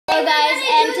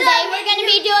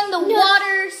doing the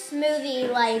water smoothie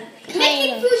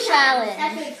Making food challenge.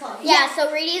 That's what it's called. Yeah,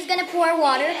 so Reedy's gonna pour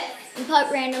water and put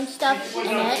random stuff in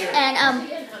it, and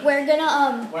we're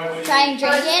gonna try and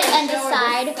drink it and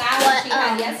decide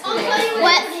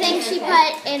what thing she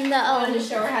put in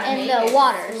the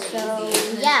water. So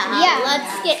yeah,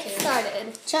 let's get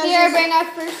started. Here, bring our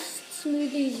first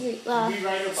smoothie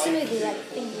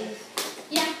thingies.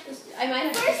 Yeah, I might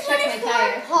have to First check one my is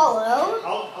tire. hollow.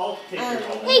 I'll take your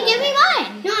hollow. Hey, give me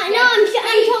mine. No, I'm so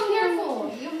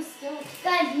Careful. You still.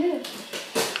 Guys, move.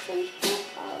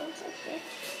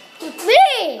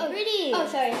 Rudy. Oh,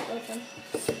 sorry.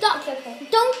 Stop. It's okay.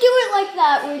 Don't do it like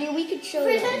that, Rudy. We could show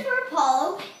First you. one for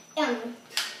Apollo.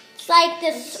 It's like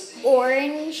this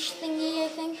orange thingy, I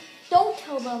think. Don't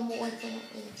tell them what's in it.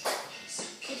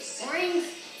 It's orange.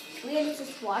 Weird, it's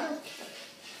just water.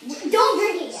 Don't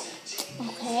drink it yet.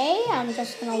 Okay, I'm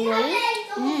just gonna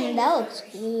wait. That looks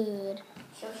good.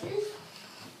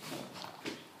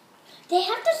 They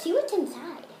have to see what's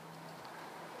inside.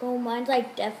 Oh, mine's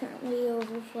like definitely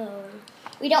overflowing.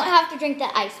 We don't have to drink the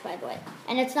ice, by the way.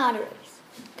 And it's not a race.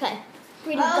 Okay.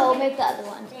 Rudy, go make the other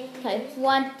one. Okay,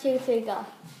 1, 2, 3, go.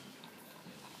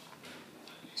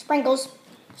 Sprinkles.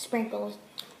 Sprinkles.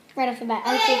 Right off the bat.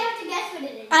 Okay, I have to guess what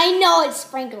it is. I know it's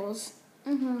sprinkles.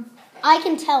 I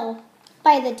can tell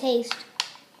by the taste.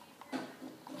 It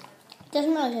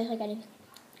doesn't really taste like anything.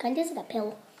 Kind of tastes like a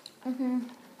pill. It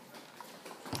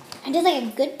tastes like a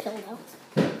good pill, though.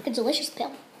 A delicious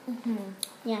pill.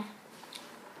 Yeah.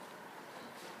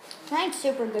 Mine's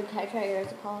super good. Can I try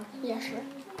yours, Apollo? Yeah, sure.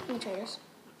 Let me try yours.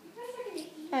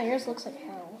 Oh, yours looks like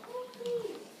hell.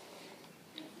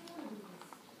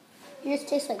 Yours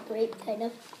tastes like grape, kind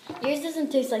of. Yours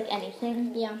doesn't taste like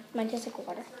anything. Yeah, mine tastes like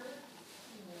water.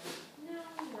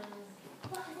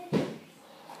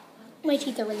 My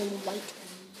teeth are really white.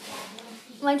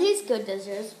 Mine tastes good, does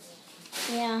yours?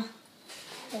 Yeah.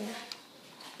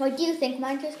 What do you think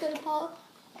mine tastes good, Apollo?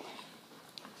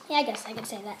 Yeah, I guess I could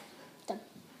say that. Done.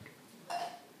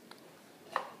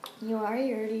 You are?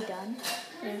 You're already done?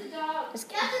 Yeah.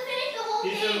 Just You have to finish the whole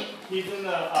thing. He's in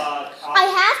the I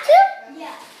have to?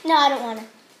 Yeah. No, I don't want to.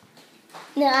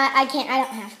 No, I can't. I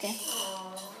don't have to.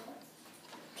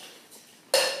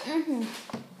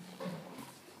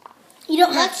 You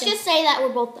don't have Let's to. just say that we're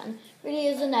both done. Rudy,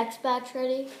 is the next batch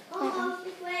ready? Almost.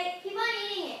 Just wait. Keep on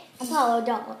eating it. Apollo,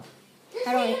 don't.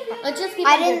 I don't. Let's just keep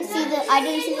I on didn't drinking. see the. I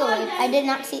didn't see the label. I did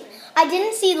not see. I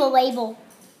didn't see the label.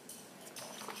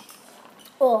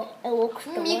 Oh, it looks.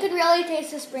 You could really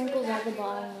taste the sprinkles at the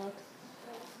bottom. Look.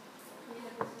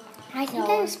 I think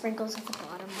there's sprinkles at the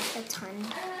bottom, like a ton.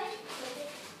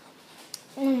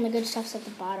 The good stuff's at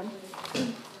the bottom.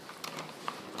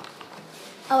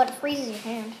 Oh, it freezes your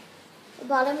hand. The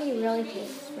bottom, you really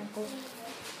taste the sprinkles.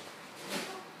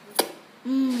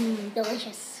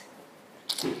 Delicious.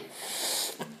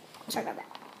 Sorry about that.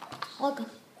 Look.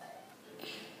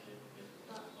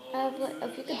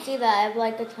 If you could see that, I have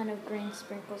like a ton of green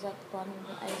sprinkles at the bottom of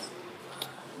the ice.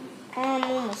 I'm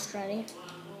almost ready.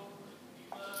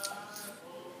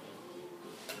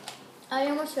 Are you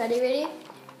almost ready?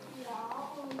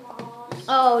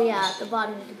 Oh yeah, at the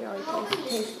bottom you can really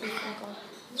taste the sprinkles.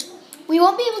 We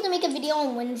won't be able to make a video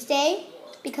on Wednesday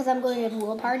because I'm going to a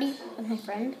pool party with my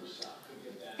friend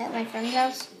at my friend's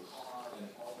house.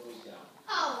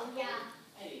 Oh, yeah.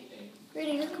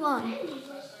 Rudy, just come on.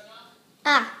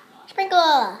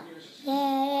 Sprinkle!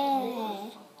 Yeah.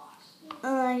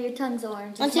 Your tongue's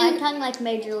orange. One, Is two. my tongue like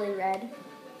majorly red?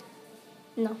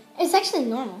 No, it's actually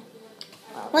normal.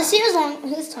 Let's see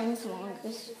whose tongue is the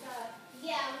longest.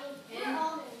 Yeah, we're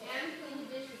all clean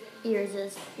the dishes. Yours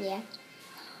is. Yeah.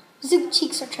 Zoop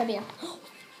cheeks are chubbier.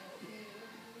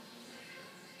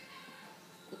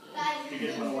 You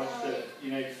guys want to watch the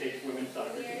United States women's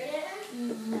soccer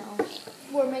team? No.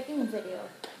 We're making a video.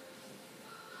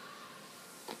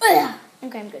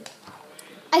 Okay, I'm good.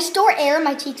 I store air in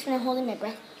my cheeks when I'm holding my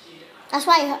breath. That's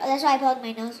why I plug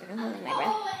my nose when I'm holding my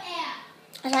breath.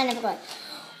 That's why I never go.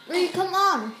 Rudy, come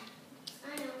on.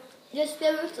 I know. Just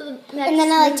give us the next. And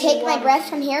then I like smoothie take my water. breath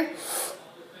from here.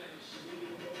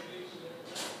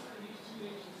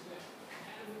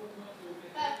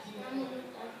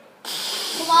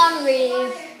 Come on, Rudy.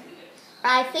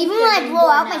 I think Even you're when I getting blow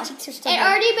bored out, now. my cheeks are still It red.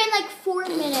 already been like 4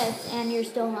 minutes and you're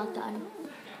still not done.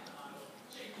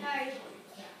 Sorry.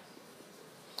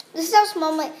 This is how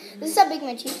small my. This is how big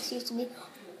my cheeks used to be.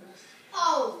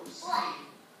 Oh,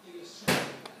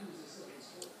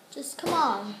 Just come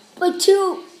on. Like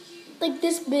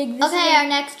this big. This Okay, our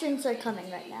next drinks are coming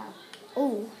right now.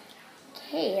 Oh.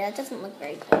 Okay, that doesn't look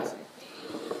very pleasant.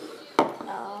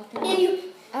 Oh, okay.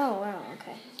 Oh wow.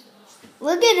 Okay.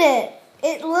 Look at it.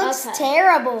 It looks Okay.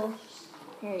 terrible.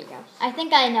 Here you go. I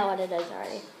think I know what it is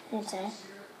already. That's it. And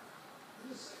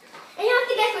you have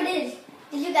to guess what it is.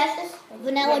 Did you guess this?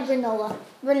 Vanilla granola.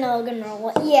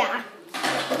 Granola. Yeah.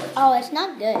 Oh, it's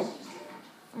not good.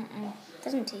 Mm-mm.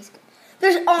 Doesn't taste good.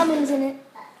 There's almonds in it,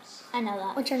 I know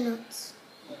that. which are nuts.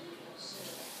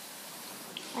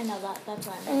 I know that. That's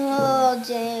why. Oh,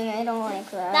 dang. I don't like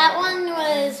that. That one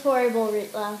was horrible,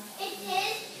 Rita. It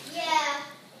is? Yeah.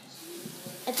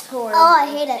 It's horrible. Oh, I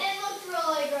hate it. It looks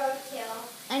really gross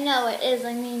too. I know it is.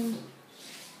 I mean,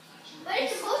 But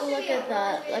it's supposed to look be at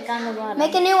that. Like on the bottom.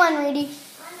 Make a new one, Reedy.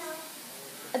 I know.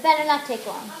 It better not take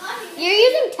long. I'm watching You're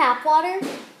using tap water?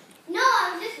 No,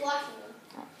 I'm just watching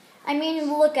them. I mean,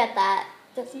 look at that.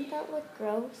 Doesn't that look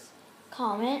gross?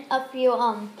 Comment if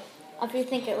you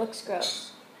think it looks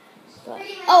gross. But,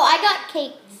 oh, I got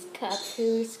Kate's cup.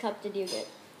 Whose cup did you get?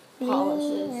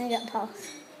 Paulus's. I got Paul's.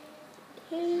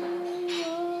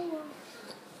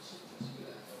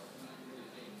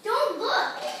 Don't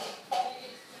look.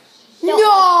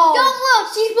 No! Don't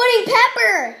look. She's putting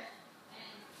pepper.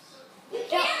 You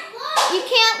can't look. You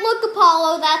can't look,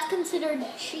 Apollo. That's considered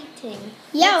cheating.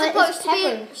 Yeah, It's it's supposed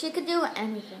pepper. to be. She could do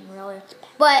anything, really,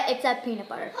 but except peanut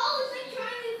butter. Paul, it's like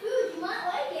trying new food. You might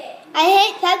like it. I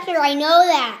hate pepper. I know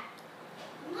that.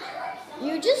 You might like some.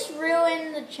 You just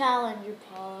ruined the challenge,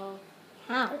 Apollo,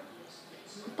 How?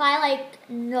 by like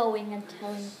knowing and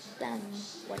telling them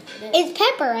what it is. It's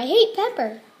pepper. I hate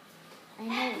pepper. I know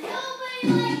that.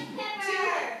 Nobody likes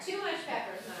pepper. Too much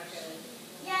pepper is not good.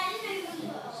 Yeah, this is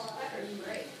good. Pepper's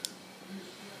great.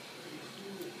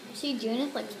 See,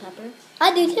 Junith likes pepper.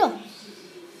 I do too.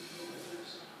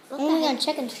 What Only the on heck?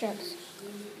 chicken strips.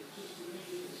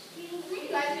 You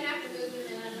guys are gonna have to move them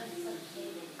in.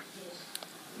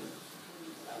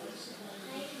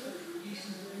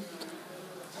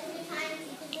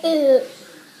 Ew.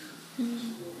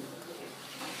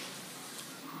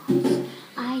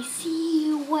 I see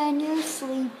you when you're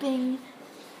sleeping.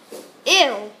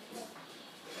 Ew.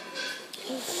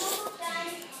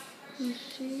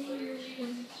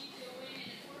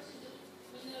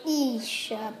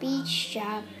 Isha,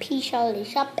 bisha, pisha,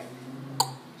 lisha.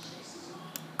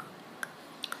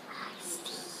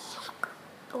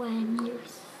 When you're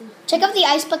sleeping. Check out the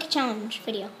ice bucket challenge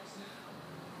video.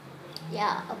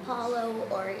 Yeah, Apollo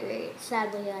or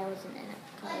sadly I wasn't in it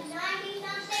because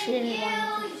She didn't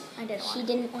want to. I didn't want She to.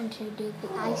 didn't want to do the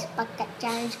ice bucket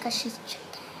challenge because she's chicken.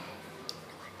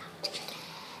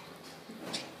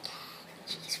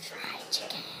 She's fried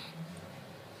chicken.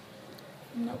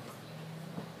 Nope.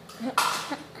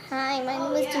 Hi, my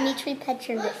name is Dimitri Petrovich.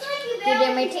 You're You're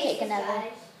getting ready to take another.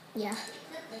 Yeah.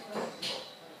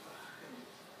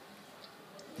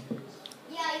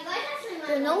 Yeah, you guys actually might.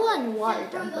 Granola and water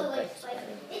Except don't for the, go like, good spicy.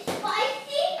 together. It's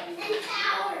spicy and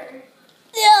sour.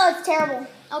 Ew, it's terrible.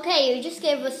 Okay, you just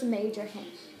gave us a major hint.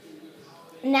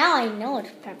 Now I know it's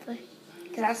pepper.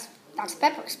 Because that's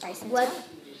pepper spice. What?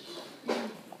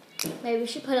 Maybe we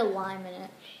should put a lime in it.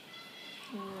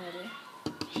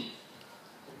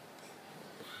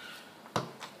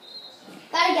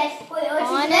 Gotta guess. Wait,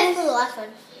 guess for the last one.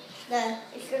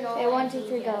 It's granola. Okay, 1, 2,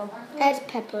 3, go. That's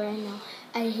pepper, I know.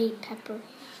 I hate pepper.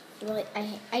 Really,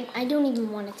 I don't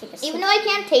even want to take a sip. Even though I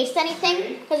can't taste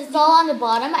anything because it's all on the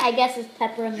bottom, I guess it's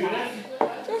pepper and lime.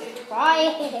 Just try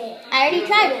it. I already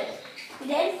tried it. You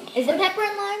did? Is it pepper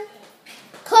and lime?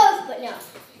 Close, but no.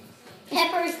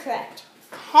 Pepper is correct.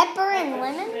 Pepper and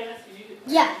lemon?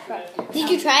 Yeah, correct. Did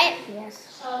you try it? Yes.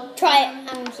 Try it.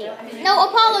 I want to see it. No,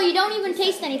 Apollo, you don't even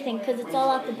taste anything because it's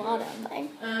all at the bottom.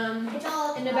 It's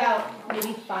all In about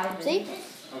maybe 5 minutes. See?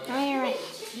 Oh, you're right.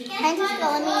 Kind of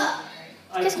lemon.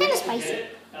 Just kind of spicy. Guess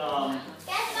by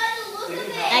the look of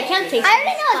it. I can't taste I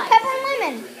already know it's pepper and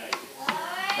lemon.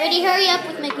 Ready, hurry up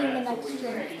with making the next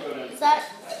drink. Is that?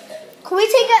 Can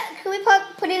we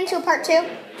put it into a part 2? Yeah,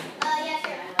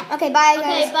 sure. Okay, bye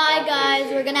guys. Okay, bye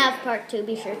guys. We're gonna have part 2.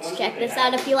 Be sure to check this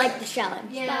out if you like the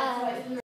challenge. Yeah. Bye.